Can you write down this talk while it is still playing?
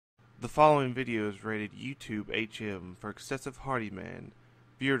The following video is rated YouTube HM for excessive hardyman.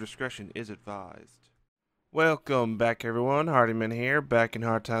 Viewer discretion is advised. Welcome back everyone, Hardyman here, back in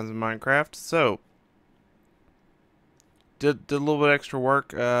Hard Times in Minecraft. So, did a little bit extra work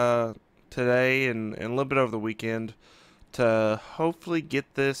today and a little bit over the weekend to hopefully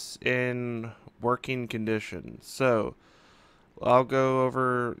get this in working condition. So, I'll go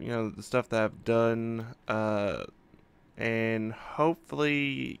over, the stuff that I've done, and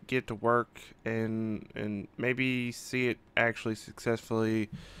hopefully get to work and maybe see it actually successfully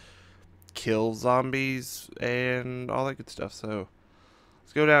kill zombies and all that good stuff. So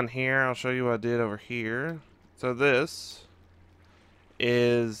let's go down here. I'll show you what I did over here. So this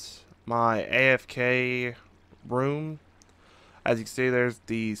is my AFK room. As you can see, there's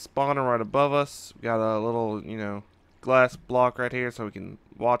the spawner right above us. We got a little, glass block right here so we can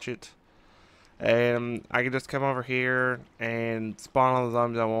watch it. And I can just come over here and spawn all the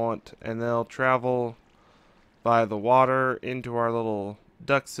zombies I want, and they'll travel by the water into our little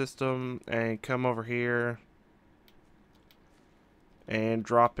duct system and come over here and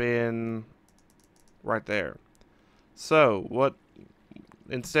drop in right there. So what,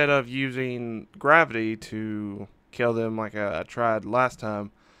 instead of using gravity to kill them like I tried last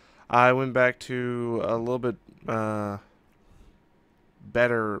time, I went back to a little bit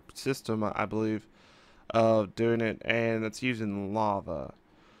better system, I believe, of doing it, and it's using lava.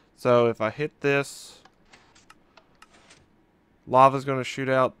 So if I hit this, lava's going to shoot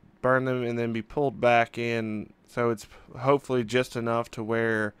out, burn them, and then be pulled back in. So it's hopefully just enough to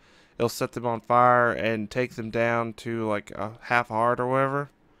where it'll set them on fire and take them down to like a half heart or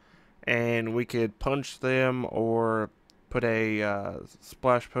whatever. And we could punch them or put a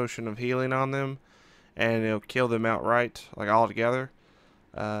splash potion of healing on them, and it'll kill them outright, like all together.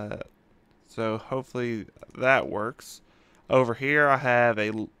 So hopefully that works. Over here I have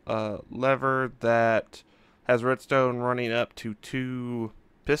a lever that has redstone running up to 2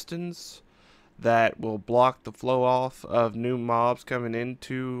 pistons that will block the flow off of new mobs coming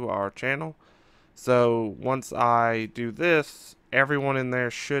into our channel. So once I do this, everyone in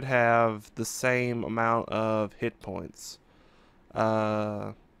there should have the same amount of hit points.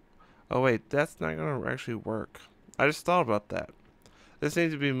 Oh wait, that's not gonna actually work. I just thought about that. This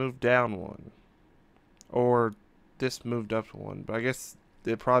needs to be moved down 1. Or this moved up to 1. But I guess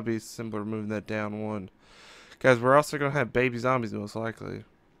it'd probably be simpler moving that down 1. Because we're also going to have baby zombies most likely.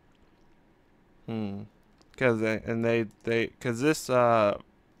 Because this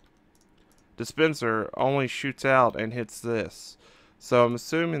dispenser only shoots out and hits this. So I'm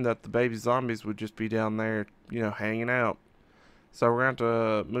assuming that the baby zombies would just be down there, hanging out. So we're going to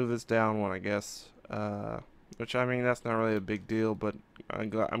have to move this down 1, I guess. Which, I mean, that's not really a big deal, but I'm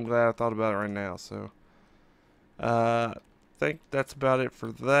glad I thought about it right now. So I think that's about it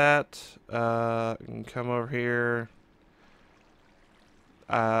for that. You can come over here.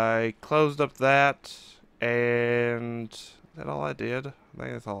 I closed up that, and is that all I did? I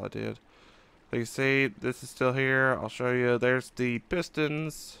think that's all I did. So you see, this is still here. I'll show you. There's the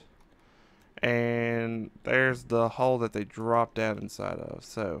pistons, and there's the hole that they drop down inside of.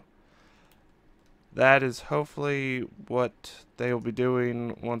 So that is hopefully what they will be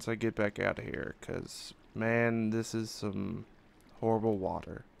doing once I get back out of here, because man, this is some horrible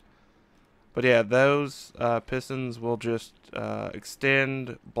water. But yeah, those pistons will just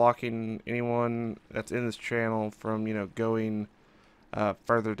extend, blocking anyone that's in this channel from, going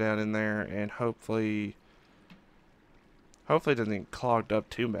further down in there, and hopefully it doesn't get clogged up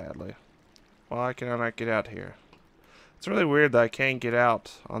too badly. Why can I not get out here? It's really weird that I can't get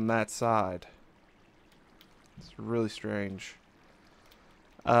out on that side. It's really strange.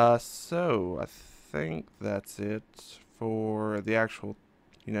 So I think that's it for the actual,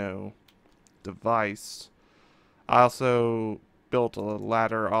 device. I also built a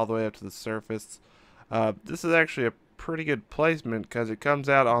ladder all the way up to the surface. This is actually a pretty good placement because it comes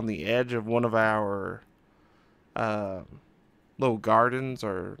out on the edge of one of our little gardens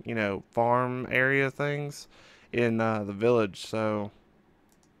or, farm area things in the village. So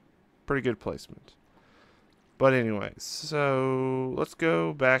pretty good placement. But anyway, so let's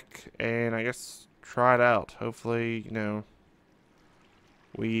go back and I guess try it out. Hopefully,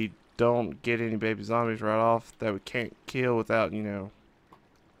 we don't get any baby zombies right off that we can't kill without,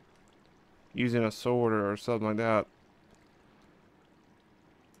 using a sword or something like that.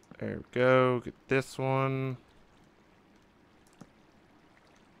 There we go. Get this one.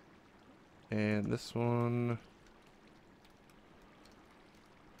 And this one.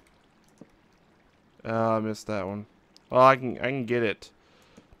 Oh, I missed that one. Well, I can get it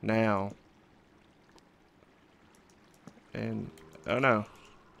now. And oh no.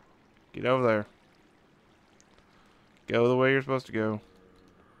 Get over there. Go the way you're supposed to go.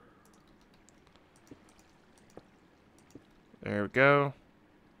 There we go.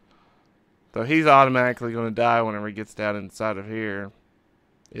 So he's automatically going to die whenever he gets down inside of here.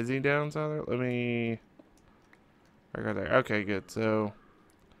 Is he down inside there? Let me... Right there. Okay, good. So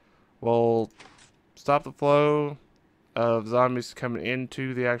we'll stop the flow of zombies coming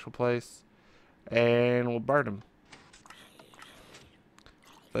into the actual place, and we'll burn him.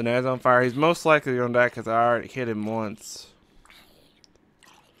 So now he's on fire. He's most likely going to die because I already hit him once.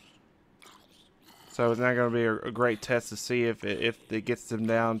 So it's not going to be a great test to see if it gets them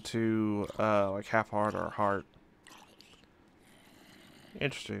down to like half heart or heart.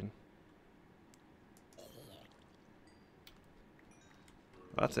 Interesting.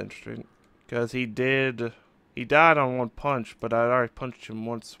 That's interesting. Because he died on one punch, but I'd already punched him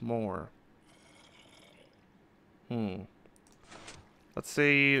once more. Let's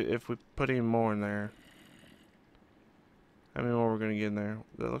see if we put any more in there. How many more we're going to get in there?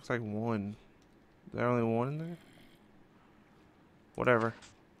 That looks like one. Is there only one in there? Whatever.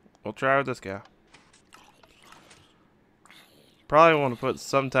 We'll try with this guy. Probably want to put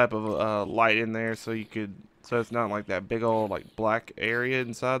some type of light in there so you could, so it's not like that big old like black area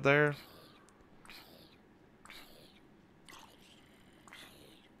inside there.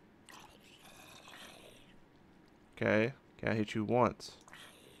 Okay. Can I hit you once?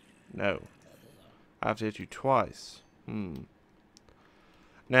 No. I have to hit you twice.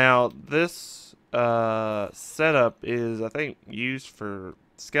 Now this setup is, I think, used for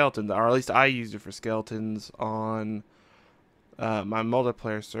skeletons, or at least I used it for skeletons on my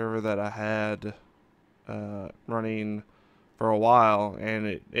multiplayer server that I had running for a while,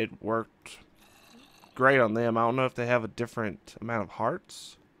 and it worked great on them. I don't know if they have a different amount of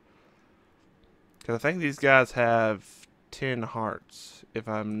hearts, because I think these guys have 10 hearts, if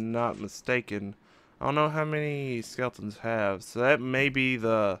I'm not mistaken. I don't know how many skeletons have, so that may be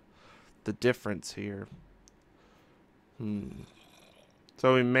the difference here.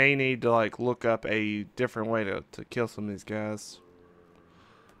 So we may need to like look up a different way to kill some of these guys.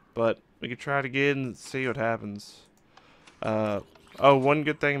 But we could try it again and see what happens. Oh, one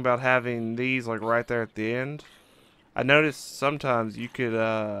good thing about having these like right there at the end, I noticed sometimes you could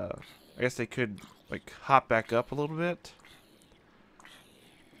I guess they could like hop back up a little bit,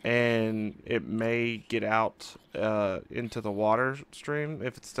 and it may get out into the water stream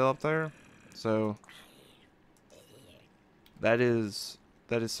if it's still up there. So that is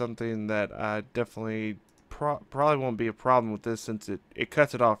something that I definitely probably won't be a problem with this, since it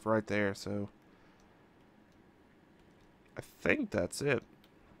cuts it off right there. So I think that's it.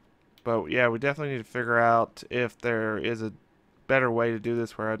 But yeah, we definitely need to figure out if there is a better way to do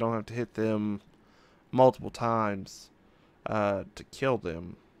this where I don't have to hit them multiple times to kill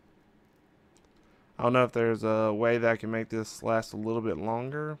them. I don't know if there's a way that I can make this last a little bit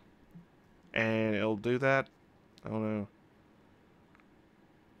longer and it'll do that. I don't know.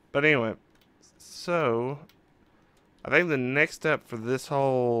 But anyway, so I think the next step for this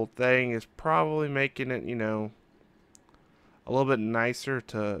whole thing is probably making it, you know, a little bit nicer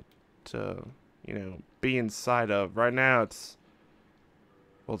to you know, be inside of. Right now it's,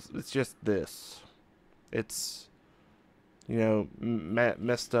 well, it's just this. It's, you know,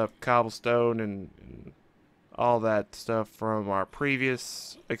 messed up cobblestone and all that stuff from our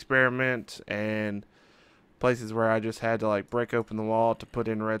previous experiment, and places where I just had to like break open the wall to put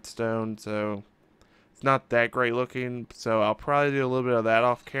in redstone. So it's not that great looking. So I'll probably do a little bit of that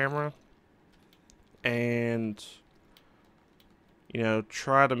off camera, and you know,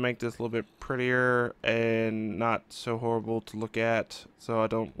 try to make this a little bit prettier and not so horrible to look at. So I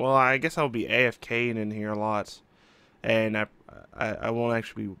don't, well, I guess I'll be AFKing in here a lot, and I won't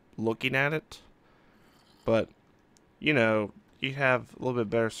actually be looking at it. But, you know, you have a little bit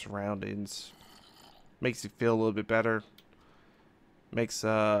better surroundings. Makes you feel a little bit better. Makes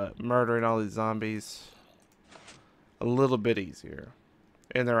murdering all these zombies a little bit easier.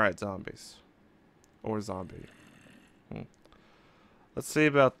 And the right zombies. Or zombie. Let's see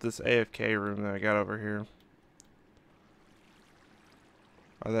about this AFK room that I got over here.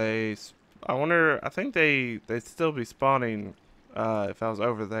 Are they... I wonder... I think they'd still be spawning if I was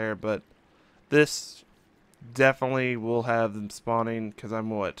over there, but this definitely will have them spawning, because I'm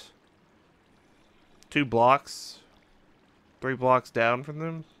what? 2 blocks? 3 blocks down from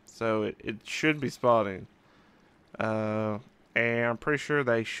them? So it should be spawning. And I'm pretty sure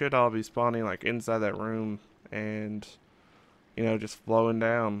they should all be spawning like inside that room, and you know, just flowing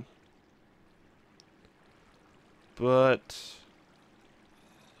down. But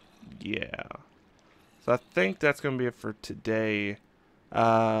yeah, so I think that's gonna be it for today.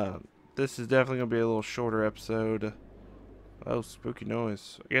 this is definitely gonna be a little shorter episode. Oh, spooky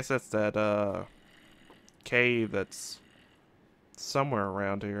noise. I guess that's that cave that's somewhere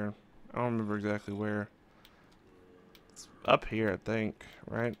around here. I don't remember exactly where. It's up here, I think,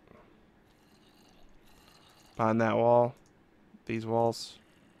 right? Behind that wall. These walls.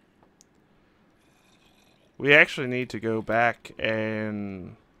 We actually need to go back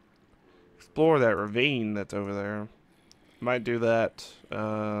and explore that ravine that's over there. Might do that.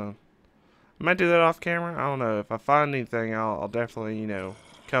 Might do that off camera. I don't know. If I find anything, I'll definitely, you know,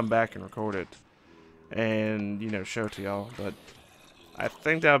 come back and record it and, you know, show it to y'all. But I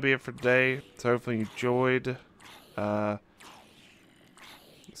think that'll be it for today. So hopefully you enjoyed. This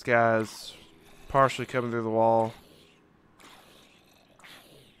guy's partially coming through the wall.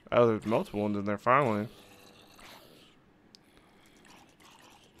 Oh, there's multiple ones in there finally.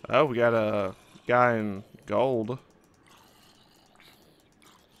 Oh, we got a guy in gold.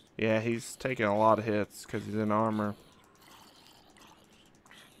 Yeah, he's taking a lot of hits because he's in armor.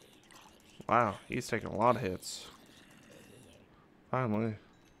 Wow, he's taking a lot of hits. Finally.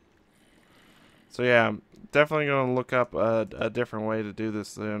 So yeah, I'm definitely going to look up a different way to do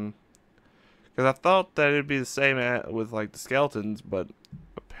this then. Because I thought that it'd be the same with like the skeletons, but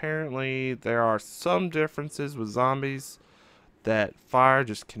apparently there are some differences with zombies that fire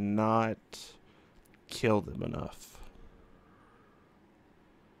just cannot kill them enough.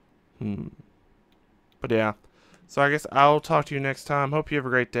 But yeah, so I guess I'll talk to you next time. Hope you have a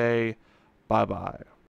great day. Bye bye.